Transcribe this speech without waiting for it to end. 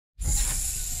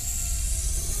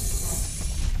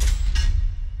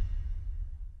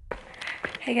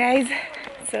Hey guys,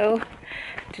 so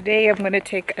today I'm gonna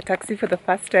take a taxi for the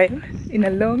first time in a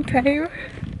long time.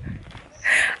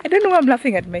 I don't know why I'm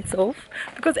laughing at myself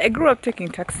because I grew up taking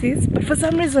taxis, but for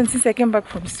some reason since I came back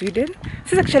from Sweden,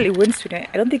 since I actually went to Sweden,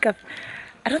 I don't think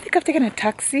I've taken a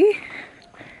taxi.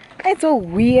 It's all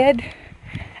weird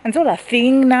and it's all a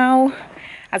thing now.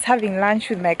 I was having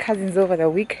lunch with my cousins over the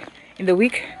week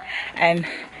and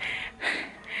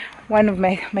one of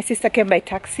my sister came by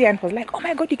taxi and was like, oh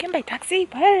my god, you came by taxi?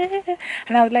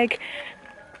 And I was like,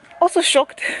 also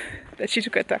shocked that she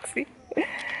took a taxi.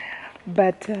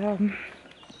 But I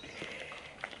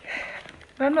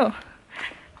don't know,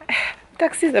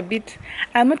 taxi is a bit,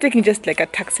 I'm not taking just like a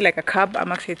taxi, like a cab.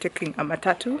 I'm actually taking a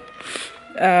Matatu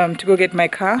to go get my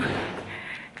car.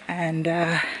 And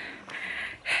I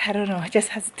don't know, it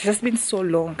has been so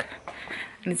long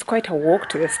and it's quite a walk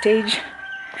to the stage.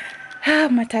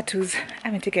 Matatus, I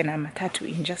haven't taken a Matatu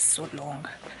in just so long.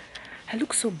 I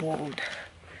look so bold.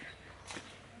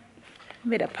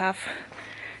 Made a puff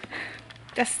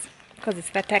just because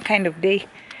it's that kind of day.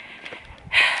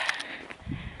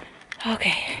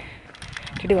 Okay,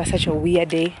 today was such a weird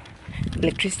day.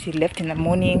 Electricity left in the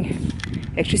morning,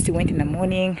 electricity went in the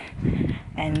morning,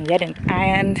 and we hadn't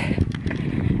ironed,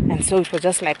 and so it was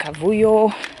just like a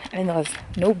vuyo. And there was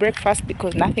no breakfast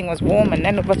because nothing was warm, and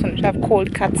none of us wanted to have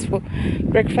cold cuts for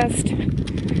breakfast.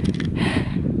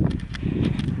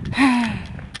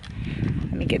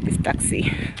 Let me get this taxi.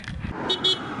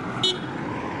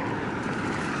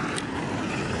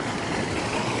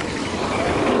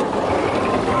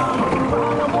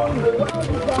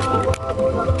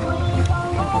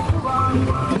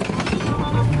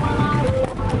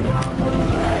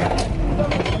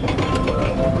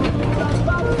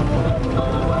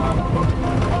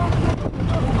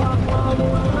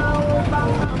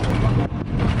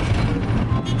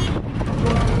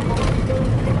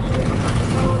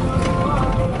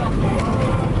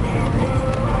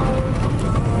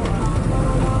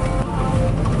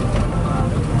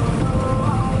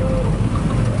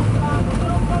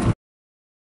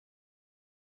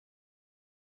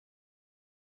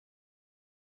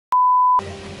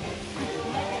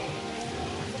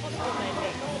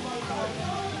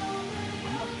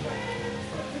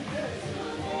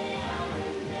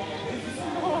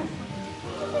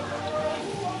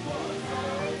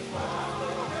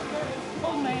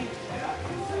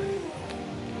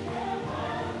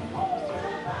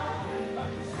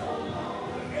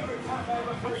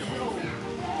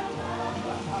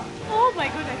 Oh my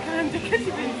god, I can't even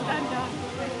stand up.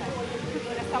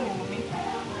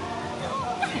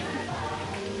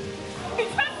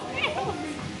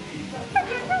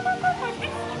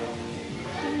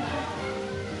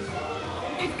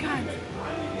 It can't.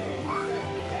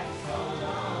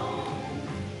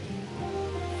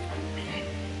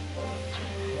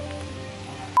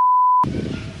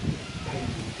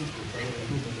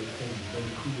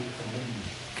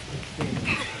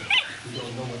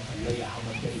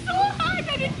 So hard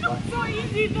and it looks so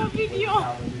easy in the video.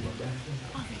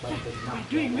 We're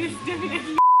doing this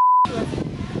definitely.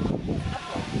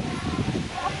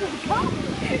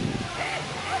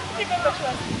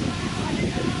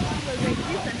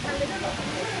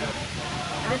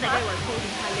 And then the guy was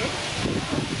holding her leg.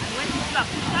 And when he do a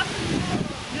push-up,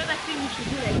 you know that thing you should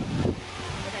do like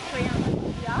a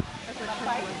triangle? Yeah? That's what she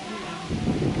was doing.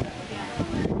 Yeah.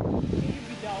 You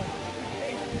be down.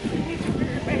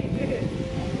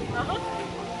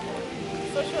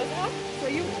 So she was up. So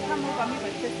you come over me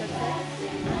but face that side.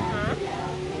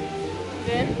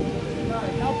 Then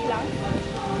now plank.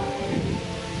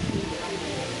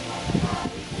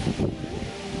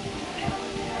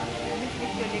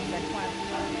 Lift your legs at once.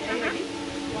 Are you ready?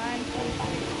 1, 2,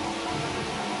 3.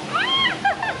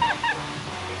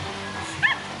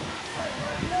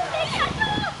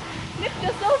 Lift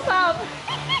yourself up.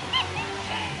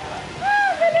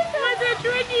 Was it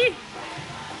ready?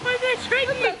 Was it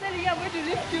ready? I'm telling you, I'm going to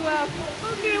lift you up.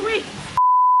 Okay, wait.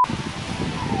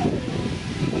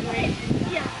 Wait.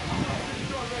 Yeah.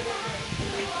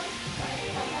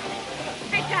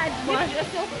 I can't. Lift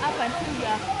yourself up until you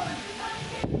are.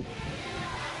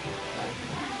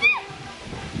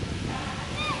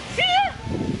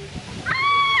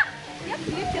 You have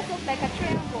to lift yourself like a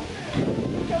triangle.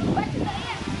 Your butt is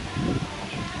there.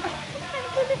 I'm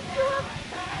going to lift you up.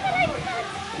 But I can't.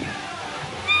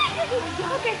 Okay.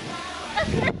 Okay.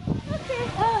 Okay.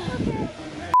 Okay.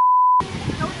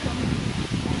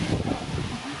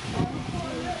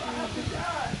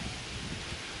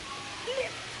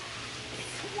 Lift.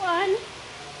 One.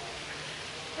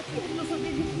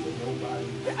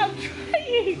 I'm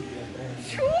trying.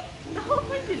 Two. The whole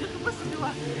point is you're supposed to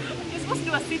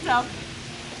do a sit up.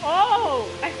 Oh,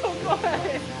 I forgot.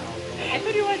 I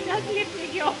thought you were just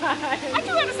lifting your hand. Aren't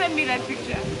you going to send me that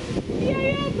picture?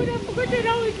 Yeah, but I forgot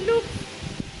how it looks.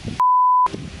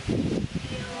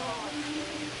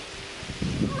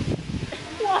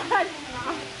 What?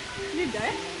 Linda,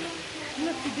 eh?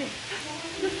 Not today.